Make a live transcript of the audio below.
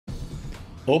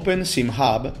Open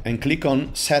SimHub and click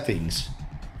on Settings.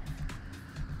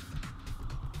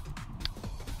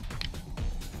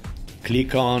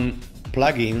 Click on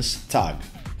Plugins tag.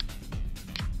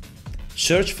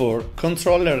 Search for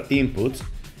Controller Input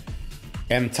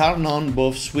and turn on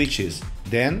both switches,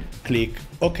 then click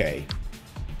OK.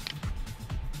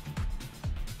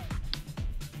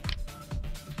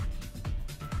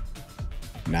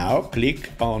 Now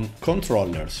click on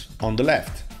Controllers on the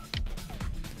left.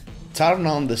 Turn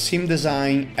on the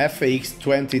SimDesign FX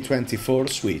 2024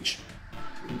 switch.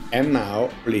 And now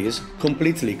please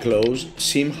completely close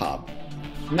SimHub.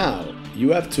 Now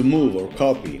you have to move or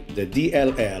copy the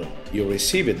DLL you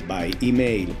received by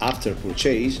email after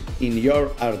purchase in your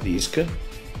hard disk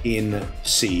in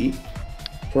C,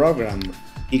 Program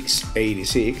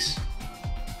x86,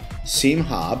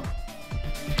 SimHub,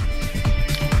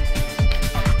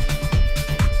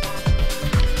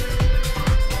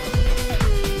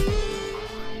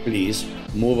 please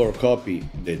move or copy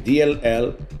the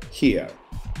DLL here.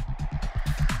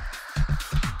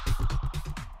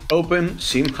 Open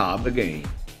SimHub again.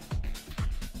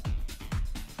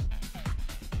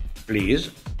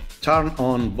 Please turn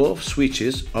on both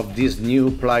switches of this new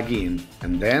plugin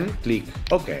and then click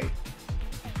OK.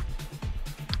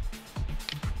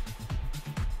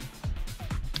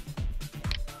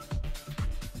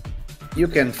 You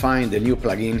can find the new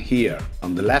plugin here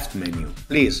on the left menu.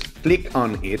 Please click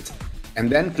on it and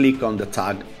then click on the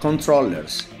tag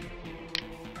Controllers.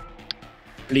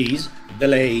 Please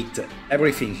delete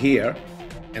everything here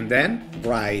and then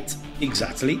write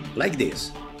exactly like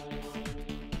this: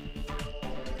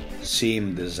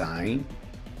 SimDesign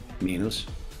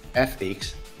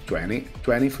FX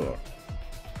 2024.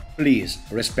 Please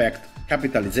respect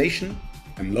capitalization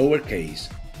and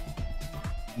lowercase.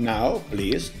 Now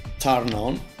please turn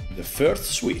on the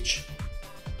first switch.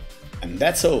 And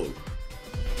that's all.